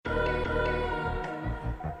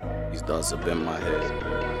These thoughts up in my head,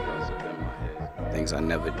 things I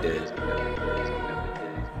never did.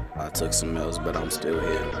 I took some L's, but I'm still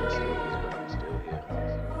here.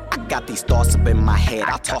 I got these thoughts up in my head.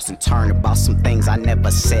 I toss and turn about some things I never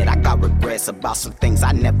said. I got regrets about some things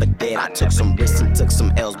I never did. I took some risks and took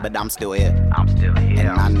some L's, but I'm still here. And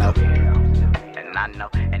I know.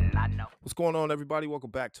 What's going on, everybody?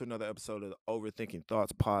 Welcome back to another episode of the Overthinking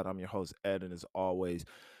Thoughts Pod. I'm your host, Ed, and as always,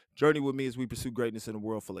 journey with me as we pursue greatness in a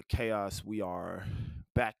world full of chaos. We are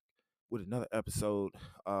back with another episode.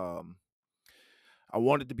 I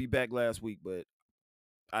wanted to be back last week, but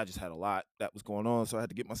I just had a lot that was going on, so I had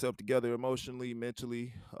to get myself together emotionally,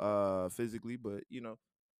 mentally, physically. But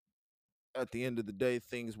at the end of the day,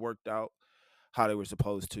 things worked out how they were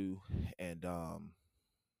supposed to, and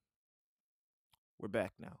we're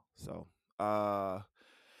back now. So,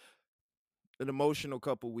 an emotional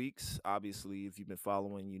couple weeks. Obviously, if you've been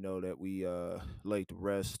following, you know that we laid to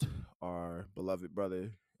rest our beloved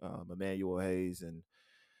brother, Emmanuel Hayes, and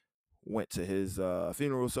went to his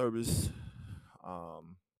funeral service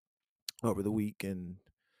um, over the week. And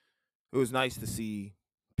it was nice to see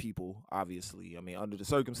people, obviously. I mean, under the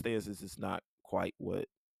circumstances, it's not quite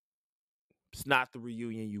it's not the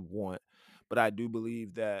reunion you want. But I do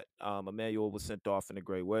believe that Emmanuel was sent off in a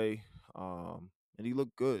great way. And he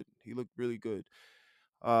looked good. He looked really good.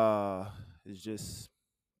 It's just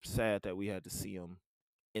sad that we had to see him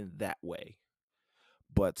in that way.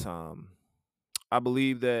 But I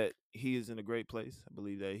believe that he is in a great place. I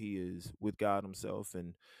believe that he is with God himself,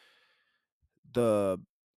 and the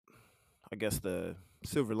I guess the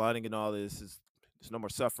silver lining in all this is there's no more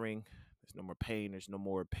suffering, there's no more pain, there's no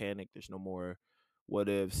more panic, there's no more what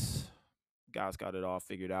ifs. God's got it all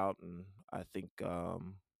figured out, and I think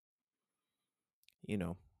you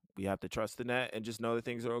know, we have to trust in that and just know that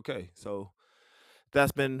things are okay. So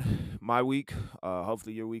that's been my week.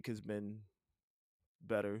 Hopefully your week has been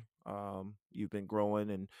better. You've been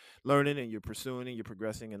growing and learning, and you're pursuing and you're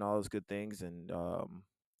progressing and all those good things. And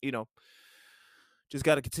you know, just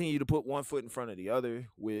got to continue to put one foot in front of the other,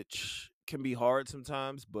 which can be hard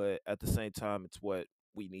sometimes, but at the same time, it's what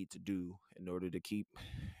we need to do in order to keep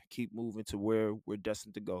moving to where we're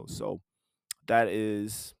destined to go. So that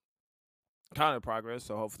is kind of progress.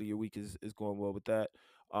 So hopefully your week is going well with that.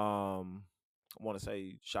 I want to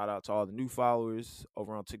say shout out to all the new followers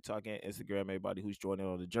over on TikTok and Instagram, everybody who's joining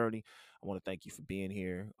on the journey. I want to thank you for being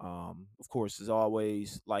here. Of course, as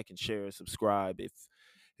always, like and share, subscribe.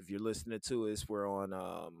 If you're listening to us, we're on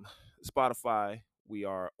Spotify. We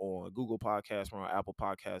are on Google Podcasts. We're on Apple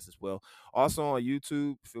Podcasts as well. Also on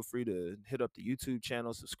YouTube. Feel free to hit up the YouTube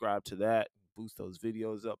channel, subscribe to that, boost those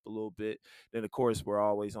videos up a little bit. Then, of course, we're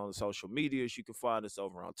always on the social medias. You can find us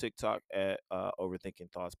over on TikTok at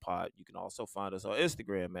Overthinking Thoughts Pod. You can also find us on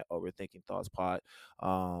Instagram at Overthinking Thoughts Pod.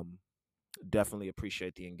 Definitely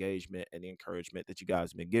appreciate the engagement and the encouragement that you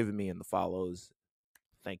guys have been giving me and the follows.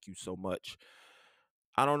 Thank you so much.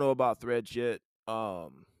 I don't know about Threads yet. I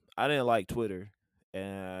didn't like Twitter,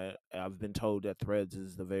 and I've been told that Threads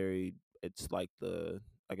is it's like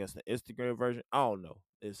I guess the Instagram version. I don't know.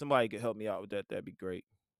 If somebody could help me out with that, that'd be great.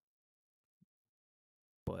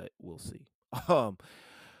 But we'll see. Um,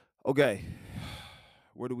 okay,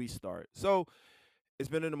 where do we start? So it's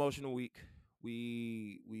been an emotional week.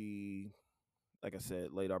 We like I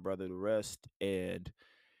said, laid our brother to rest, and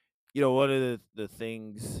one of the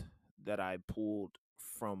things that I pulled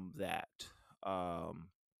from that, um,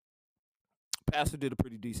 Pastor did a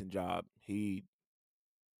pretty decent job.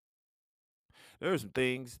 There were some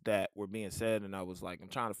things that were being said, and I was like, I'm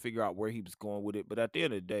trying to figure out where he was going with it. But at the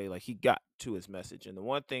end of the day, like, he got to his message. And the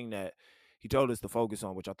one thing that he told us to focus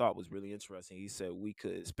on, which I thought was really interesting, he said we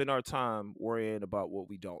could spend our time worrying about what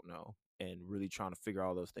we don't know and really trying to figure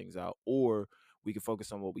all those things out, or we could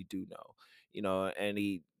focus on what we do know. And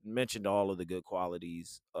he mentioned all of the good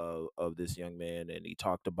qualities of this young man, and he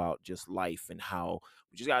talked about just life and how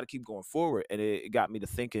we just got to keep going forward. And it got me to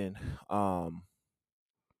thinking,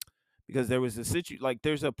 because there was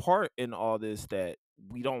there's a part in all this that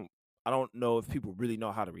I don't know if people really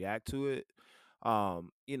know how to react to it.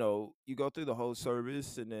 You go through the whole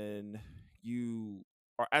service, and then you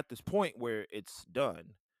are at this point where it's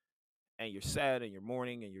done, and you're sad and you're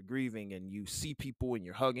mourning and you're grieving, and you see people and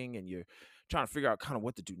you're hugging and you're trying to figure out kind of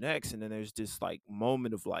what to do next. And then there's this like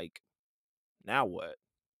moment of like, now what?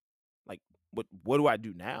 Like, what do I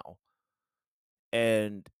do now?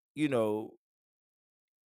 And you know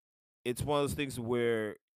it's one of those things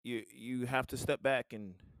where you have to step back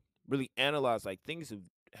and really analyze, like, things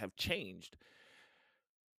have changed.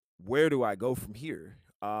 Where do I go from here?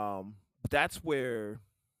 That's where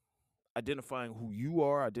identifying who you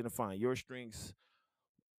are, identifying your strengths,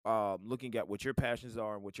 looking at what your passions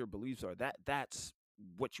are and what your beliefs are, that's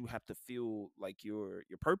what you have to feel like your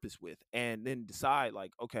purpose with, and then decide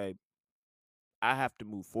like, okay, I have to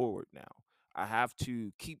move forward now. I have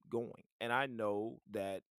to keep going. And I know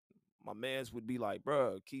that my mans would be like,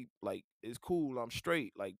 bruh, keep like it's cool, I'm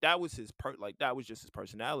straight. Like that was that was just his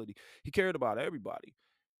personality. He cared about everybody.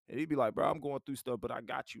 And he'd be like, bro, I'm going through stuff, but I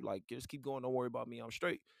got you. Like, just keep going, don't worry about me, I'm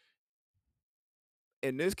straight.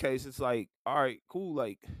 In this case, it's like, all right, cool,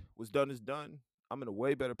 like what's done is done. I'm in a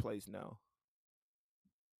way better place now.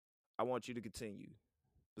 I want you to continue.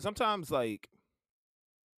 But sometimes like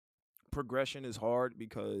progression is hard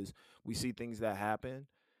because we see things that happen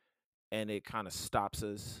and it kind of stops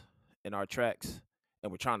us in our tracks,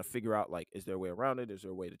 and we're trying to figure out like, is there a way around it, is there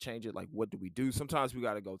a way to change it, like what do we do? Sometimes we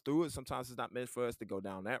got to go through it, sometimes it's not meant for us to go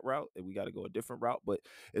down that route and we got to go a different route, but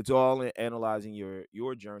it's all in analyzing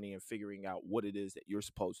your journey and figuring out what it is that you're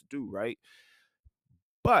supposed to do, right?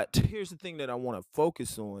 But here's the thing that I want to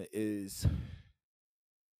focus on is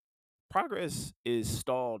progress is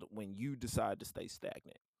stalled when you decide to stay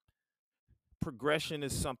stagnant. Progression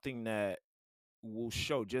is something that will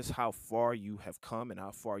show just how far you have come and how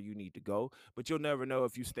far you need to go, but you'll never know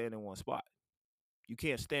if you stand in one spot. You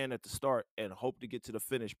can't stand at the start and hope to get to the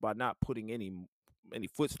finish by not putting any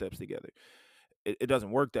footsteps together. It doesn't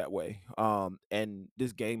work that way. And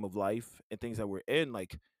this game of life and things that we're in,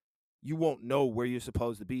 like you won't know where you're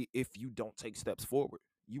supposed to be if you don't take steps forward.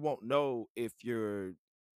 You won't know if you're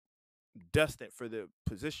destined for the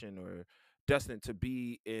position or destined to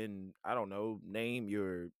be in, I don't know, name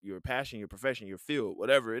your passion, your profession, your field,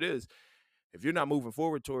 whatever it is. If you're not moving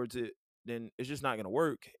forward towards it, then it's just not going to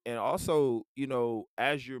work. And also,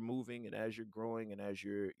 as you're moving and as you're growing and as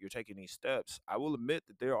you're taking these steps, I will admit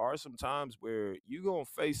that there are some times where you're going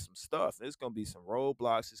to face some stuff. It's going to be some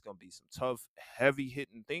roadblocks, it's going to be some tough, heavy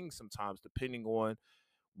hitting things sometimes, depending on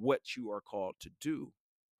what you are called to do.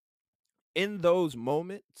 In those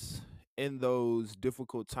moments, in those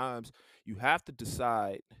difficult times, you have to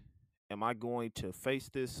decide, am I going to face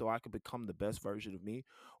this so I can become the best version of me,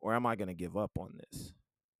 or am I going to give up on this?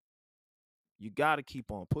 You got to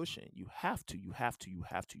keep on pushing. You have to, you have to, you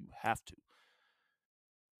have to, you have to.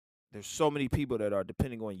 There's so many people that are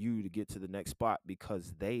depending on you to get to the next spot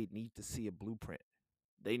because they need to see a blueprint.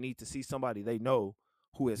 They need to see somebody they know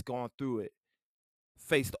who has gone through it,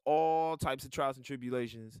 faced all types of trials and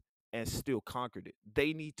tribulations, and still conquered it.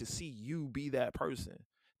 They need to see you be that person.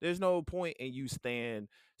 There's no point in you standing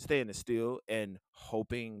still and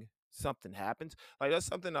hoping something happens. Like that's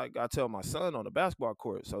something I tell my son on the basketball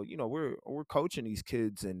court. So we're coaching these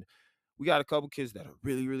kids, and we got a couple kids that are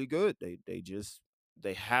really really good.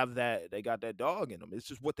 They have that, they got that dog in them. It's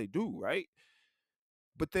just what they do, right?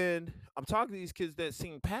 But then I'm talking to these kids that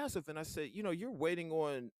seem passive, and I said, you're waiting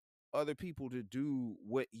on other people to do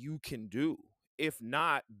what you can do, if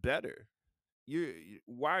not better.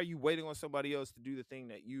 Why are you waiting on somebody else to do the thing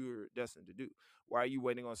that you're destined to do? Why are you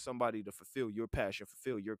waiting on somebody to fulfill your passion,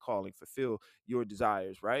 fulfill your calling, fulfill your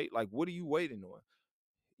desires, right? Like, what are you waiting on?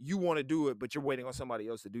 You want to do it, but you're waiting on somebody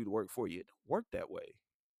else to do the work for you. It don't work that way.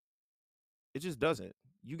 It just doesn't.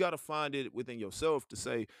 You got to find it within yourself to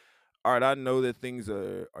say, all right, I know that things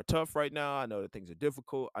are tough right now. I know that things are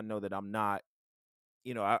difficult. I know that I'm not,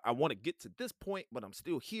 I want to get to this point, but I'm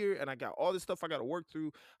still here and I got all this stuff I got to work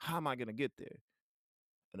through. How am I going to get there?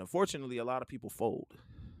 And unfortunately, a lot of people fold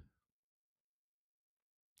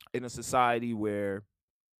in a society where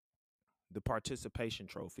the participation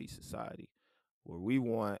trophy society, where we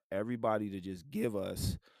want everybody to just give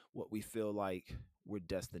us what we feel like we're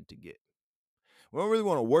destined to get. We don't really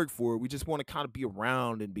want to work for it. We just want to kind of be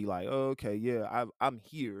around and be like, oh, okay, yeah, I'm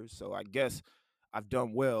here. So I guess I've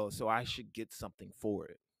done well. So I should get something for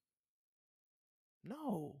it.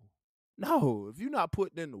 No, no. If you're not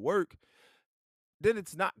putting in the work, then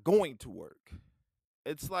it's not going to work.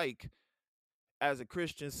 It's like, as a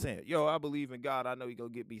Christian saying, yo, I believe in God. I know He gonna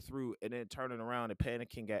get me through, and then turning around and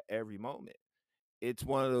panicking at every moment. It's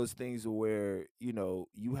one of those things where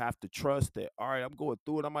you have to trust that, all right, I'm going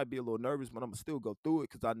through it, I might be a little nervous, but I'm gonna still go through it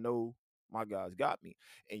because I know my God's got me.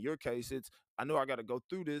 In your case, it's, I know I got to go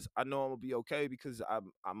through this, I know I'm gonna be okay because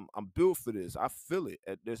I'm built for this. I feel it.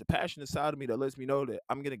 There's a passion inside of me that lets me know that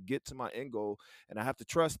I'm gonna get to my end goal, and I have to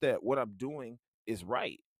trust that what I'm doing is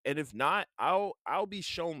right. And if not, I'll be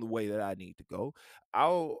shown the way that I need to go.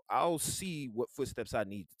 I'll see what footsteps I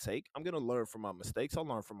need to take. I'm gonna learn from my mistakes. I'll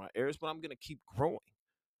learn from my errors, but I'm gonna keep growing.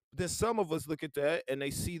 But then some of us look at that and they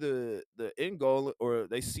see the end goal, or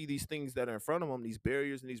they see these things that are in front of them, these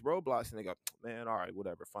barriers and these roadblocks, and they go, man, all right,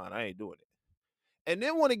 whatever, fine, I ain't doing it. And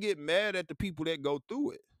then want to get mad at the people that go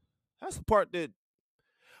through it. That's the part that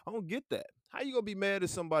I don't get that. How you gonna be mad at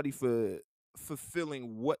somebody for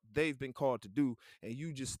fulfilling what they've been called to do and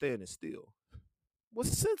you just standing still? What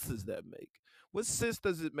sense does that make? What sense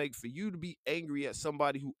does it make for you to be angry at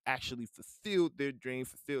somebody who actually fulfilled their dream,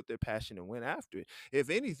 fulfilled their passion, and went after it? If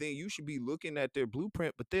anything, you should be looking at their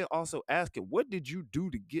blueprint, but then also asking, what did you do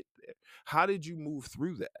to get there? How did you move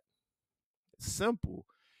through that? It's simple.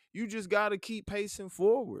 You just got to keep pacing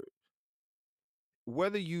forward.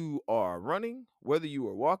 Whether you are running, whether you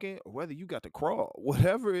are walking, or whether you got to crawl,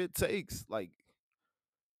 whatever it takes, like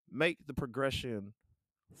make the progression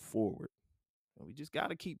forward. And we just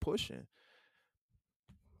got to keep pushing.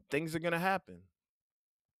 Things are going to happen.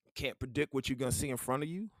 Can't predict what you're going to see in front of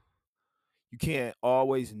you. You can't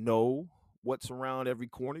always know what's around every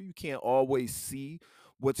corner. You can't always see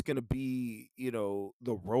what's going to be, the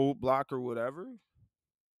roadblock or whatever.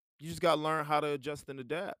 You just got to learn how to adjust and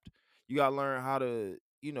adapt. You got to learn how to,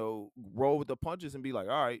 roll with the punches and be like,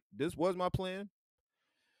 all right, this was my plan.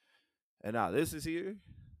 And now this is here.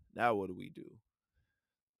 Now what do we do?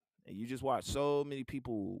 And you just watch so many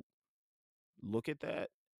people look at that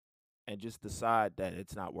and just decide that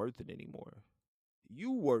it's not worth it anymore.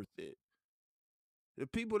 You worth it. The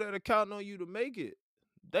people that are counting on you to make it,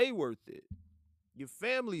 they worth it. Your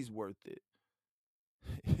family's worth it.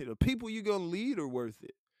 The people you're gonna lead are worth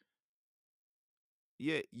it.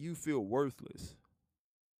 Yet you feel worthless.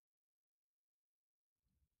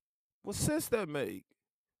 What sense that make?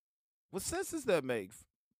 What sense does that make?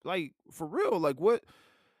 Like for real, like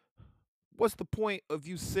what's the point of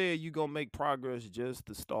you saying you gonna make progress just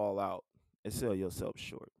to stall out and sell yourself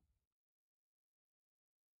short?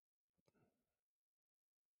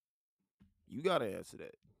 You gotta answer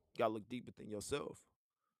that. You gotta look deep within yourself.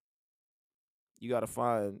 You gotta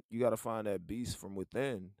find that beast from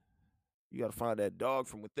within. You gotta find that dog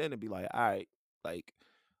from within and be like, all right, like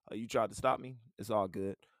you tried to stop me. It's all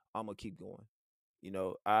good. I'm gonna keep going.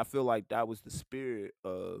 I feel like that was the spirit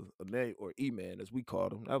of a man or E Man, as we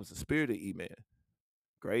called him. That was the spirit of E Man.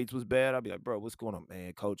 Grades was bad. I'd be like, bro, what's going on,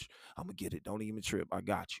 man? Coach, I'm gonna get it. Don't even trip. I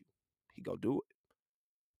got you. He go do it.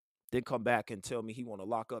 Then come back and tell me he want to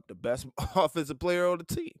lock up the best offensive player on the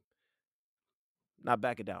team. Not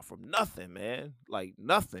backing down from nothing, man. Like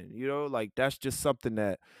nothing, like that's just something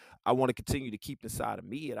that I want to continue to keep inside of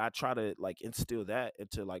me. And I try to like instill that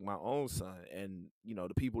into like my own son and,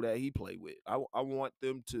 the people that he play with. I want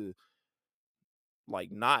them to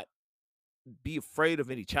like not be afraid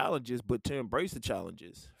of any challenges, but to embrace the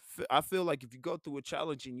challenges. I feel like if you go through a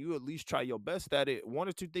challenge and you at least try your best at it, one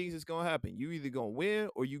or two things is going to happen. You either going to win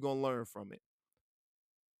or you going to learn from it.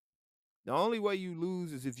 The only way you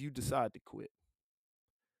lose is if you decide to quit.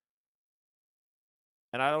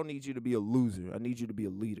 And I don't need you to be a loser. I need you to be a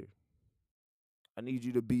leader. I need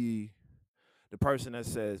you to be the person that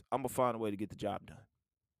says, I'm going to find a way to get the job done.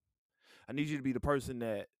 I need you to be the person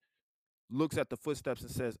that looks at the footsteps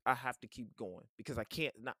and says, I have to keep going because I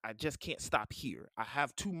just can't stop here. I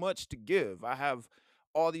have too much to give. I have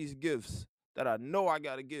all these gifts that I know I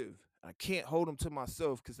got to give. I can't hold them to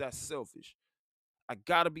myself because that's selfish. I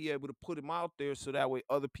got to be able to put them out there so that way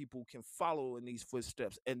other people can follow in these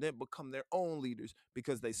footsteps and then become their own leaders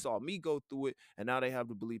because they saw me go through it and now they have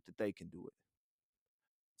the belief that they can do it.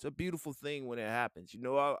 It's a beautiful thing when it happens.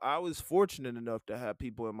 I was fortunate enough to have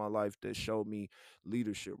people in my life that showed me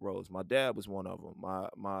leadership roles. My dad was one of them.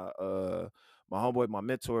 My homeboy, my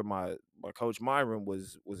mentor, my coach Myron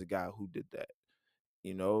was a guy who did that.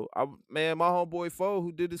 My homeboy Fo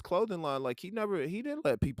who did his clothing line, like he didn't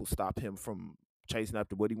let people stop him from chasing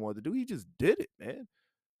after what he wanted to do. He just did it, man.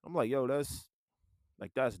 I'm like, yo, that's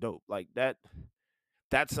dope. Like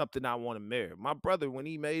that's something I want to mirror. My brother, when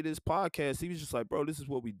he made his podcast, he was just like, bro, this is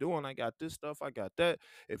what we doing. I got this stuff. I got that.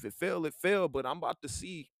 If it failed, it failed. But I'm about to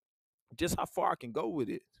see just how far I can go with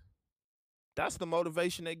it. That's the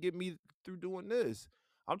motivation that get me through doing this.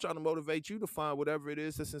 I'm trying to motivate you to find whatever it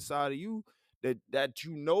is that's inside of you that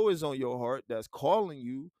is on your heart, that's calling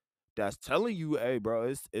you, that's telling you, hey,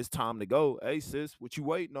 bro, it's time to go. Hey, sis, what you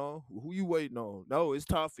waiting on? Who you waiting on? No, it's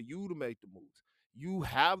time for you to make the moves. You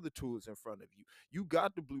have the tools in front of you. You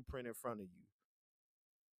got the blueprint in front of you.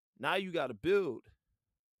 Now you got to build.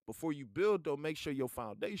 Before you build, though, make sure your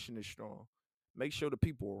foundation is strong. Make sure the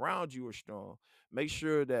people around you are strong. Make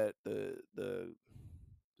sure that the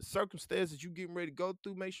circumstances you getting ready to go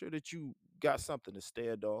through, make sure that you got something to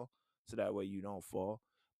stand on so that way you don't fall.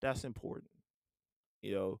 That's important.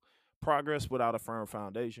 You know, progress without a firm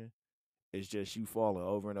foundation is just you falling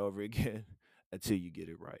over and over again until you get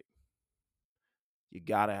it right. You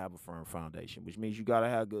gotta have a firm foundation, which means you gotta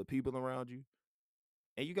have good people around you,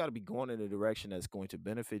 and you gotta be going in a direction that's going to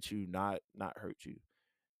benefit you, not hurt you.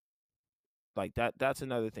 Like that's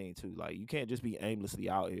another thing too. Like you can't just be aimlessly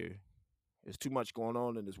out here. There's too much going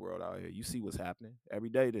on in this world out here. You see what's happening. Every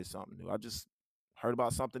day there's something new. I just heard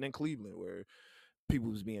about something in Cleveland where people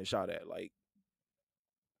was being shot at. Like,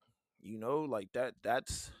 like that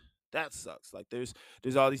sucks. Like there's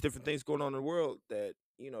all these different things going on in the world that,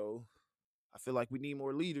 I feel like we need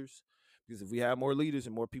more leaders, because if we have more leaders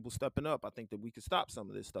and more people stepping up, I think that we could stop some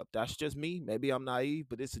of this stuff. That's just me. Maybe I'm naive,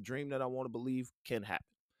 but it's a dream that I want to believe can happen.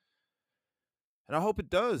 And I hope it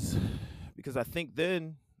does, because I think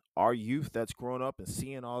then our youth that's growing up and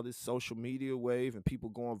seeing all this social media wave and people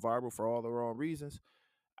going viral for all the wrong reasons,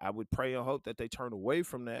 I would pray and hope that they turn away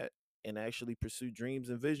from that and actually pursue dreams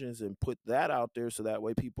and visions and put that out there, so that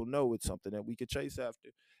way people know it's something that we could chase after.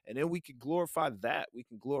 And then we can glorify that. We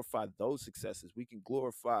can glorify those successes. We can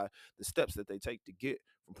glorify the steps that they take to get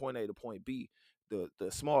from point A to point B, the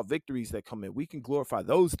small victories that come in. We can glorify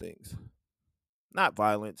those things. Not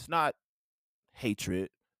violence, not hatred,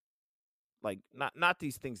 like not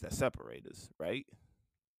these things that separate us, right?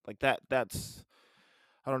 Like that's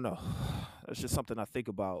I don't know. That's just something I think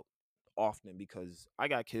about often, because I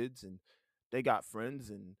got kids and they got friends,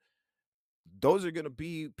 and those are going to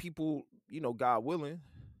be people, God willing,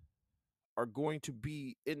 are going to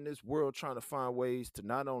be in this world trying to find ways to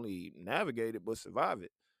not only navigate it but survive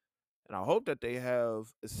it. And I hope that they have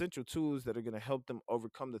essential tools that are going to help them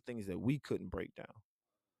overcome the things that we couldn't break down.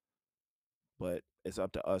 But it's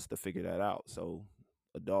up to us to figure that out. So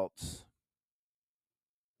adults,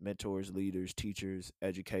 mentors, leaders, teachers,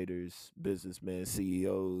 educators, businessmen,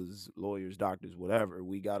 CEOs, lawyers, doctors, whatever,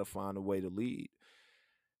 we got to find a way to lead.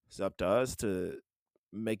 It's up to us to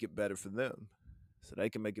make it better for them, so they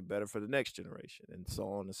can make it better for the next generation, and so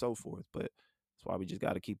on and so forth. But that's why we just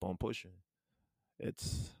got to keep on pushing.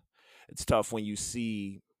 It's tough when you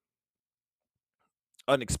see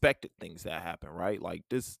unexpected things that happen, right? Like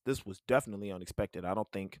this was definitely unexpected. I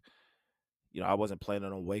don't think, I wasn't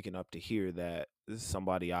planning on waking up to hear that this is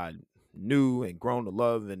somebody I knew and grown to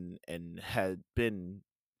love and had been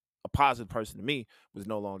a positive person to me was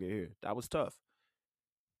no longer here. That was tough.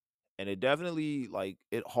 And it definitely, like,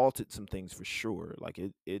 it halted some things for sure. Like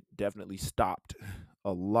it definitely stopped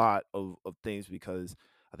a lot of things, because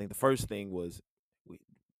I think the first thing was we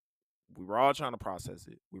we were all trying to process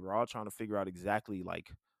it. We were all trying to figure out exactly,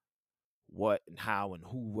 like, what and how and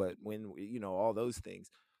who, what, when, all those things.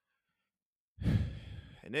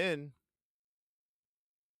 And then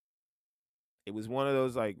it was one of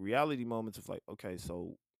those, like, reality moments of, like, okay,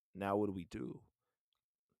 so now what do we do?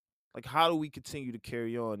 Like, how do we continue to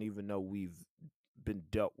carry on even though we've been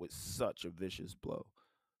dealt with such a vicious blow?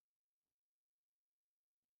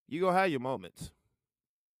 You gonna have your moments.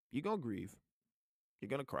 You gonna grieve. You're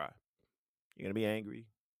gonna cry. You're gonna be angry.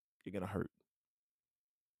 You're gonna hurt.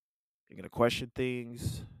 You're gonna question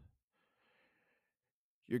things.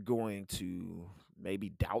 You're going to maybe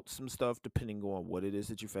doubt some stuff depending on what it is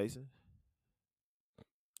that you're facing.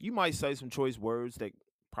 You might say some choice words that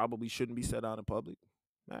probably shouldn't be said out in public.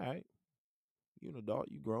 All right. You're an adult.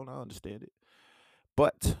 You grown. I understand it.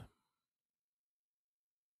 But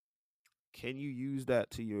can you use that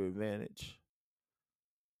to your advantage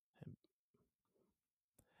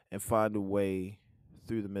and find a way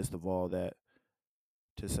through the midst of all that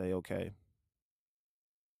to say, okay,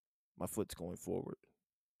 my foot's going forward,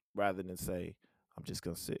 rather than say, I'm just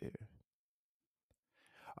gonna sit here.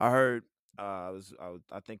 I heard, I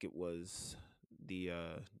think it was the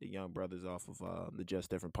young brothers off of the Just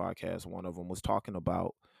Different podcast. One of them was talking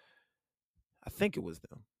about, I think it was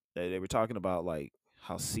them. They were talking about, like,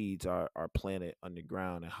 how seeds are planted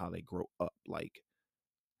underground and how they grow up. Like,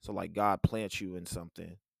 so, like, God plants you in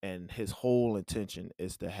something, and His whole intention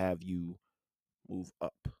is to have you move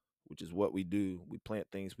up, which is what we do. We plant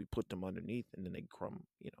things, we put them underneath, and then they crumb.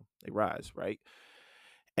 They rise, right?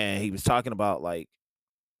 And he was talking about, like,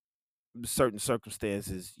 certain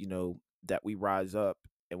circumstances, that we rise up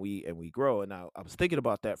and we grow. And I was thinking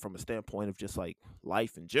about that from a standpoint of just, like,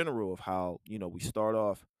 life in general, of how, we start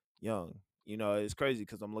off young. It's crazy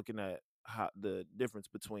because I'm looking at how the difference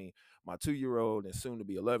between my 2-year old and soon to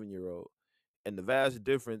be 11-year old, and the vast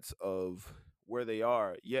difference of where they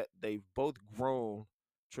are, yet they've both grown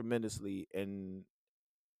tremendously in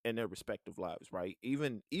their respective lives, right?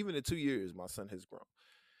 Even in 2 years, my son has grown.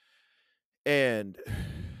 And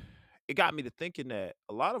it got me to thinking that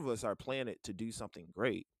a lot of us are planted to do something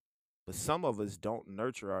great, but some of us don't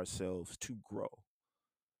nurture ourselves to grow.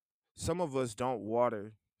 Some of us don't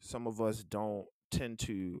water, some of us don't tend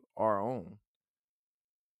to our own.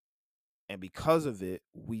 And because of it,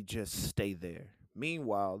 we just stay there.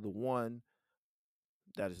 Meanwhile, the one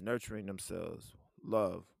that is nurturing themselves,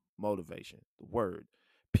 love, motivation, the word,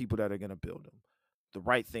 people that are going to build them. The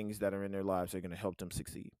right things that are in their lives are going to help them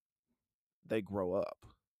succeed. They grow up.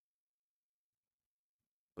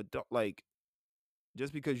 But don't like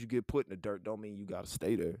just because you get put in the dirt don't mean you got to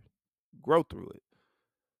stay there. Grow through it.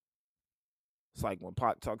 It's like when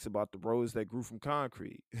Pac talks about the roads that grew from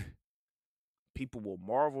concrete. People will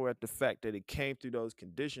marvel at the fact that it came through those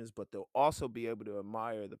conditions, but they'll also be able to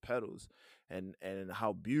admire the petals and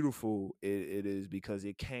how beautiful it is because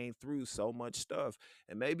it came through so much stuff.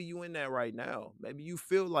 And maybe you in that right now. Maybe you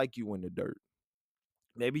feel like you in the dirt.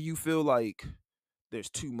 Maybe you feel like there's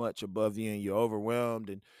too much above you and you're overwhelmed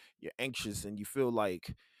and you're anxious and you feel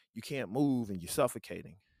like you can't move and you're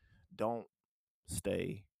suffocating. Don't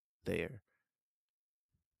stay there.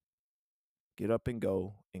 Get up and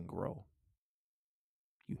go and grow.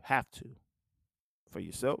 You have to for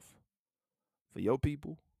yourself, for your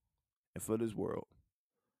people, and for this world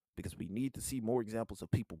because we need to see more examples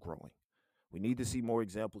of people growing. We need to see more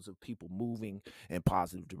examples of people moving in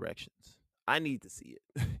positive directions. I need to see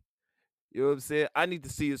it. You know what I'm saying? I need to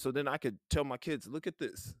see it so then I could tell my kids, look at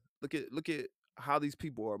this. Look at how these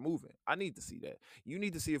people are moving. I need to see that. You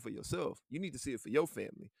need to see it for yourself. You need to see it for your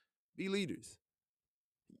family. Be leaders.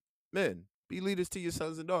 Men, be leaders to your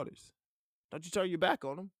sons and daughters. Don't you turn your back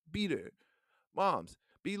on them. Be there. Moms,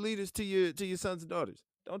 be leaders to your sons and daughters.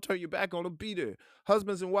 Don't turn your back on them. Be there.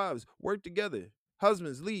 Husbands and wives, work together.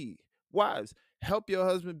 Husbands, lead. Wives, help your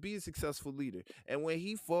husband be a successful leader. And when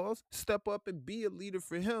he falls, step up and be a leader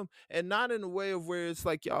for him. And not in a way of where it's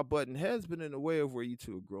like y'all butting heads, but in a way of where you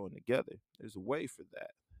two are growing together. There's a way for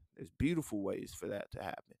that. There's beautiful ways for that to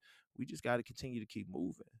happen. We just got to continue to keep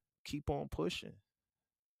moving, keep on pushing,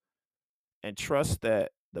 and trust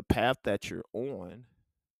that the path that you're on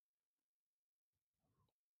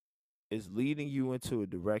is leading you into a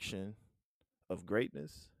direction of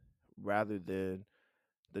greatness rather than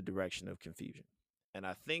the direction of confusion. And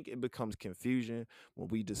I think it becomes confusion when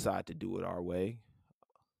we decide to do it our way.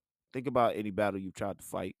 Think about any battle you tried to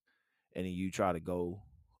fight and then you try to go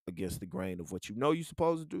against the grain of what you know you're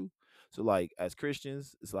supposed to do. So, like, as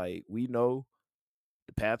Christians, it's like we know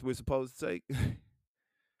the path we're supposed to take.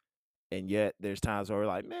 And yet there's times where we're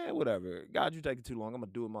like, man, whatever. God, you're taking too long. I'm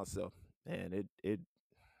gonna do it myself. And it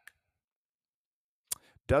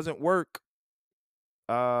doesn't work.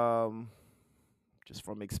 Um just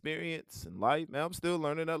from experience and life, man, I'm still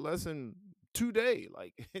learning that lesson today.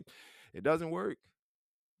 Like it doesn't work.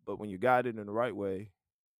 But when you're guided in the right way,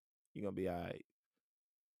 you're gonna be all right.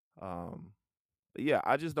 Um, but yeah,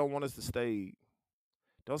 I just don't want us to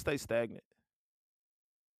don't stay stagnant.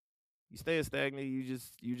 You stay stagnant,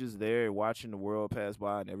 you just there watching the world pass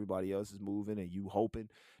by and everybody else is moving and you hoping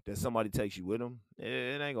that somebody takes you with them.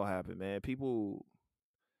 It ain't gonna happen, man. It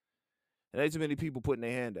ain't too many people putting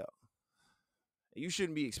their hand out. You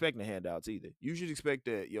shouldn't be expecting handouts either. You should expect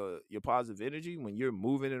that your positive energy, when you're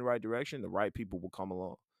moving in the right direction, the right people will come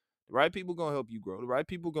along. The right people gonna help you grow. The right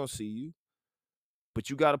people gonna see you, but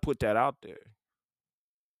you got to put that out there.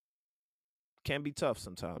 Can be tough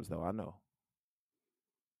sometimes, though. I know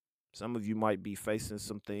some of you might be facing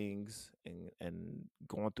some things and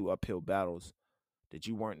going through uphill battles that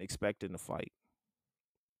you weren't expecting to fight.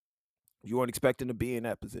 You weren't expecting to be in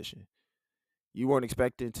that position. You weren't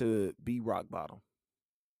expecting to be rock bottom.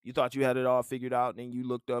 You thought you had it all figured out, and then you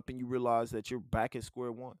looked up and you realized that you're back at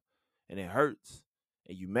square one, and it hurts,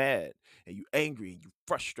 and you mad, and you angry, and you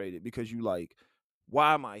frustrated because you like,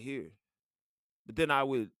 why am I here? But then I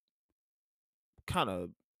would kind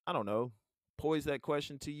of, I don't know, pose that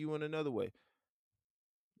question to you in another way.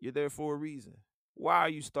 You're there for a reason. Why are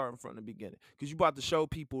you starting from the beginning? Because you about to show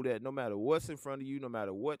people that no matter what's in front of you, no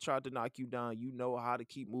matter what tried to knock you down, you know how to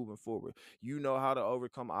keep moving forward. You know how to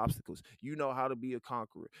overcome obstacles. You know how to be a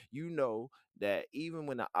conqueror. You know that even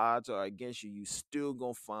when the odds are against you, you still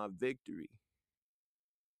gonna find victory.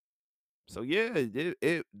 So yeah,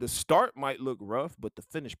 the start might look rough, but the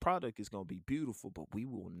finished product is gonna be beautiful. But we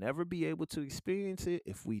will never be able to experience it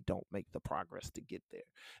if we don't make the progress to get there.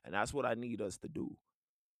 And that's what I need us to do.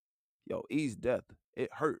 Yo, E's death, it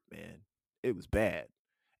hurt, man. It was bad.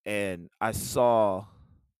 And I saw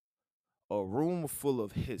a room full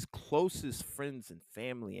of his closest friends and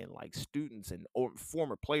family and like students and or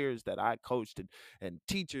former players that I coached and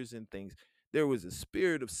teachers and things. There was a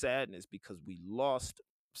spirit of sadness because we lost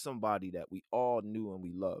somebody that we all knew and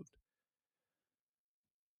we loved.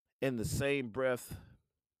 In the same breath,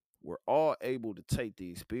 we're all able to take the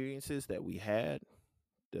experiences that we had,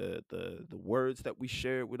 the words that we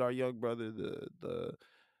shared with our young brother, the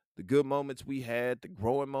good moments we had, the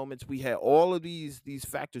growing moments we had, all of these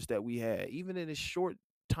factors that we had, even in his short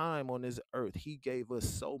time on this earth, he gave us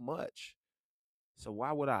so much. So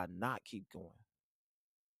why would I not keep going?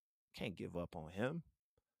 Can't give up on him.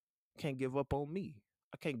 Can't give up on me.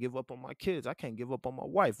 I can't give up on my kids. I can't give up on my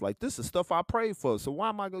wife. Like, this is stuff I prayed for. So why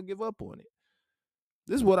am I going to give up on it?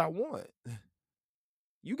 This is what I want.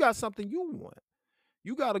 You got something you want.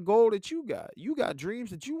 You got a goal that you got. You got dreams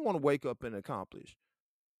that you want to wake up and accomplish.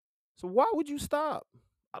 So why would you stop?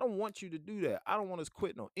 I don't want you to do that. I don't want us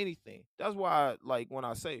quitting on anything. That's why, like, when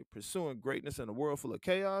I say pursuing greatness in a world full of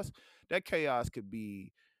chaos, that chaos could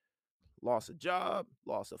be loss of job,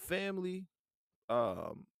 loss of family,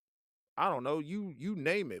 I don't know, you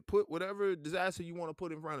name it. Put whatever disaster you want to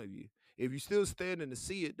put in front of you. If you're still standing to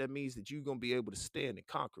see it, that means that you're gonna be able to stand and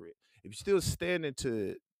conquer it. If you're still standing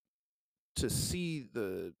to see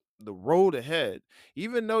the road ahead,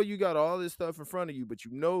 even though you got all this stuff in front of you, but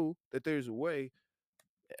you know that there's a way,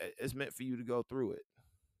 it's meant for you to go through it.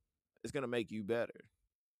 It's gonna make you better.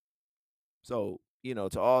 So,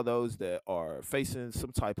 to all those that are facing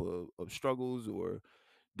some type of struggles or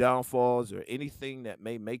downfalls or anything that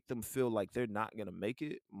may make them feel like they're not going to make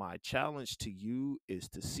it, my challenge to you is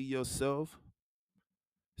to see yourself,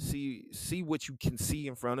 see what you can see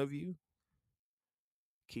in front of you.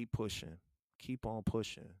 Keep pushing. Keep on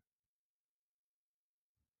pushing.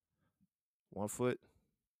 One foot,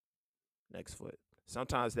 next foot.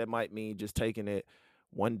 Sometimes that might mean just taking it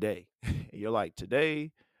one day. You're like,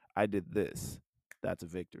 today I did this. That's a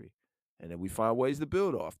victory. And then we find ways to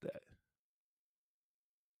build off that.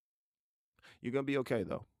 You're going to be okay,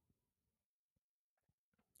 though.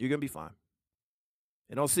 You're going to be fine.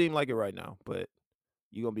 It don't seem like it right now, but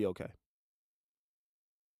you're going to be okay.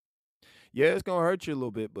 Yeah, it's going to hurt you a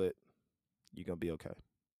little bit, but you're going to be okay.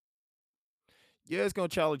 Yeah, it's going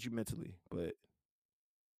to challenge you mentally, but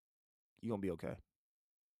you're going to be okay.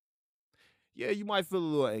 Yeah, you might feel a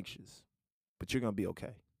little anxious, but you're going to be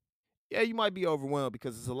okay. Yeah, you might be overwhelmed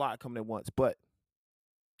because there's a lot coming at once, but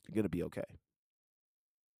you're going to be okay.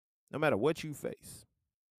 No matter what you face,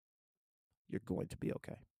 you're going to be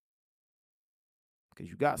okay. Because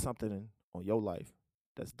you got something on your life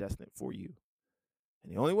that's destined for you.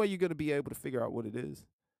 And the only way you're going to be able to figure out what it is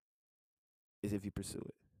if you pursue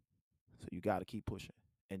it. So you got to keep pushing.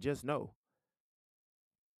 And just know,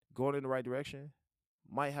 going in the right direction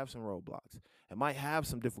might have some roadblocks. It might have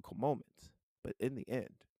some difficult moments. But in the end,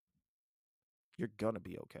 you're going to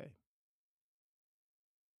be okay.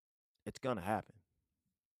 It's going to happen.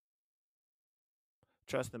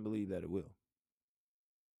 Trust and believe that it will.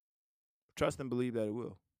 Trust and believe that it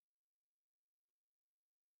will.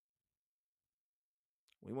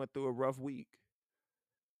 We went through a rough week.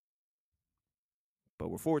 But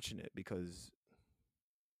we're fortunate because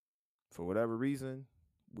for whatever reason,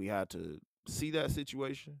 we had to see that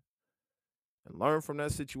situation and learn from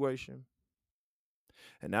that situation.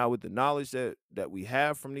 And now with the knowledge that we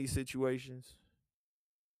have from these situations,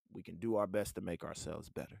 we can do our best to make ourselves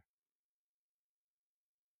better.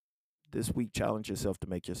 This week, challenge yourself to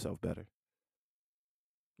make yourself better.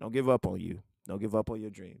 Don't give up on you. Don't give up on your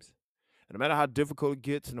dreams. And no matter how difficult it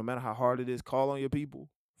gets, and no matter how hard it is, call on your people.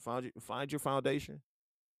 Find your foundation.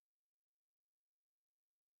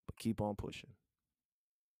 But keep on pushing.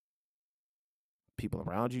 People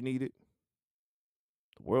around you need it.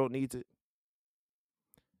 The world needs it.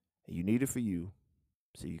 And you need it for you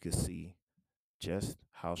so you can see just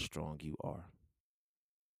how strong you are.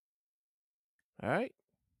 All right?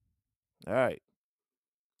 All right.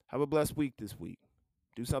 Have a blessed week this week.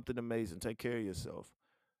 Do something amazing. Take care of yourself.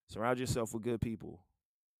 Surround yourself with good people.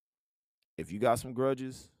 If you got some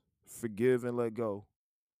grudges, forgive and let go.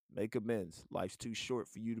 Make amends. Life's too short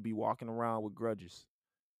for you to be walking around with grudges.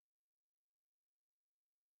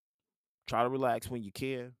 Try to relax when you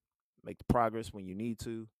can. Make the progress when you need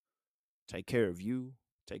to. Take care of you.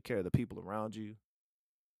 Take care of the people around you.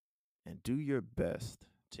 And do your best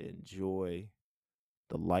to enjoy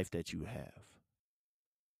the life that you have.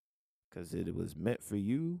 Because it was meant for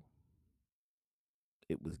you.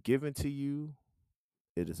 It was given to you.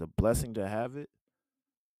 It is a blessing to have it.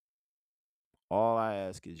 All I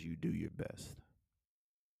ask is you do your best.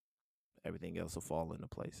 Everything else will fall into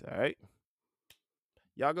place, all right?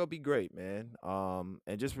 Y'all go be great, man.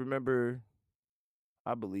 And just remember,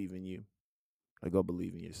 I believe in you. Go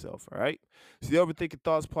believe in yourself, all right? It's the Overthinking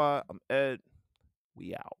Thoughts Pod. I'm Ed.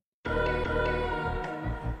 We out.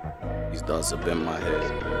 These thoughts have been in my head.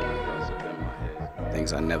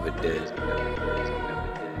 Things I never did.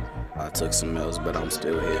 I took some L's, but I'm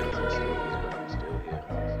still here.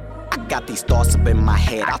 I got these thoughts up in my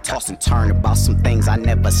head. I toss and turn about some things I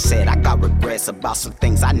never said. I got regrets about some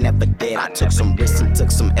things I never did. I took some risks and took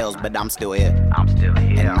some L's, but I'm still here.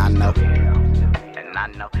 And I know.